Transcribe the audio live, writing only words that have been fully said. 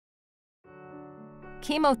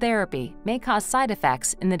Chemotherapy may cause side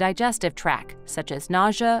effects in the digestive tract, such as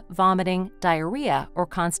nausea, vomiting, diarrhea, or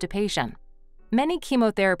constipation. Many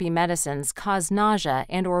chemotherapy medicines cause nausea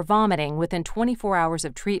and/or vomiting within 24 hours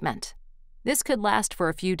of treatment. This could last for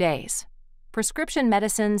a few days. Prescription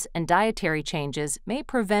medicines and dietary changes may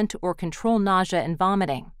prevent or control nausea and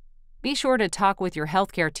vomiting. Be sure to talk with your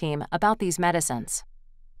healthcare team about these medicines.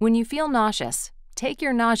 When you feel nauseous, take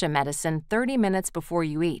your nausea medicine 30 minutes before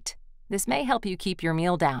you eat. This may help you keep your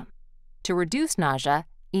meal down. To reduce nausea,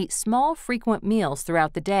 eat small, frequent meals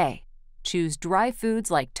throughout the day. Choose dry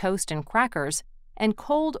foods like toast and crackers, and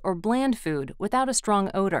cold or bland food without a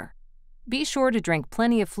strong odor. Be sure to drink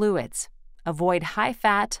plenty of fluids. Avoid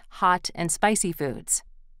high-fat, hot, and spicy foods.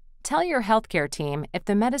 Tell your healthcare team if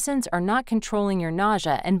the medicines are not controlling your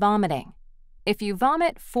nausea and vomiting. If you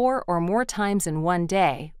vomit 4 or more times in one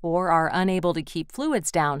day or are unable to keep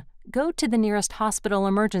fluids down, go to the nearest hospital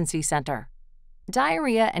emergency center.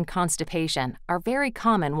 Diarrhea and constipation are very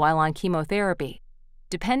common while on chemotherapy.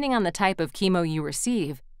 Depending on the type of chemo you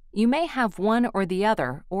receive, you may have one or the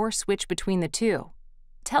other or switch between the two.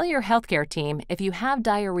 Tell your healthcare team if you have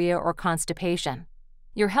diarrhea or constipation.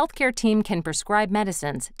 Your healthcare team can prescribe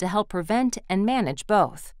medicines to help prevent and manage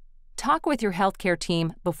both. Talk with your healthcare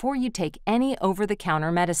team before you take any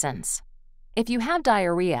over-the-counter medicines. If you have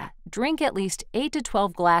diarrhea, drink at least 8 to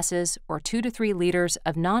 12 glasses or 2 to 3 liters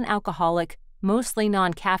of non-alcoholic, mostly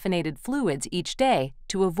non-caffeinated fluids each day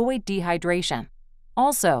to avoid dehydration.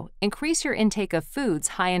 Also, increase your intake of foods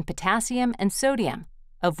high in potassium and sodium.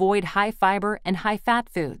 Avoid high-fiber and high-fat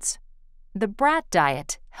foods. The brat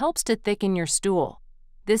diet helps to thicken your stool.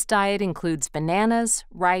 This diet includes bananas,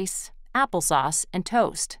 rice, applesauce, and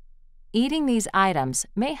toast. Eating these items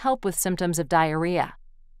may help with symptoms of diarrhea.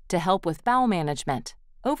 To help with bowel management,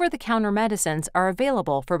 over-the-counter medicines are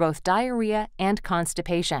available for both diarrhea and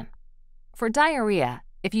constipation. For diarrhea,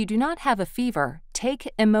 if you do not have a fever,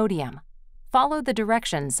 take Imodium. Follow the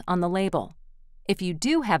directions on the label. If you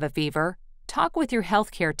do have a fever, talk with your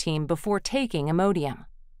healthcare team before taking Imodium.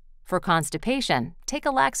 For constipation, take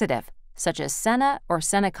a laxative, such as Senna or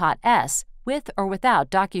Senecot S, with or without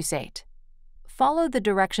Docusate. Follow the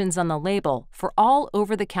directions on the label for all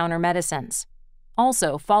over-the-counter medicines.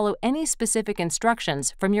 Also, follow any specific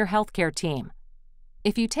instructions from your healthcare team.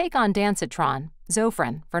 If you take ondansetron,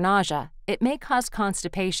 Zofran, for nausea, it may cause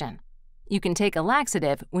constipation. You can take a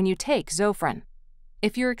laxative when you take Zofran.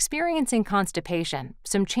 If you're experiencing constipation,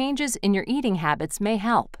 some changes in your eating habits may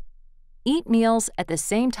help. Eat meals at the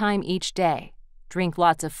same time each day. Drink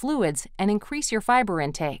lots of fluids and increase your fiber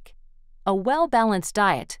intake. A well-balanced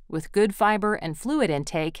diet with good fiber and fluid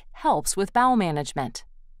intake helps with bowel management.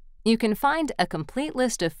 You can find a complete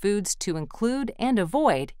list of foods to include and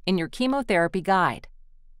avoid in your chemotherapy guide.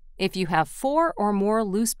 If you have 4 or more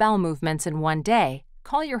loose bowel movements in one day,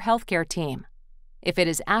 call your healthcare team. If it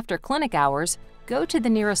is after clinic hours, go to the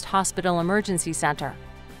nearest hospital emergency center.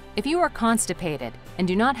 If you are constipated and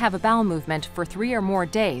do not have a bowel movement for 3 or more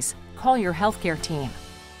days, call your healthcare team.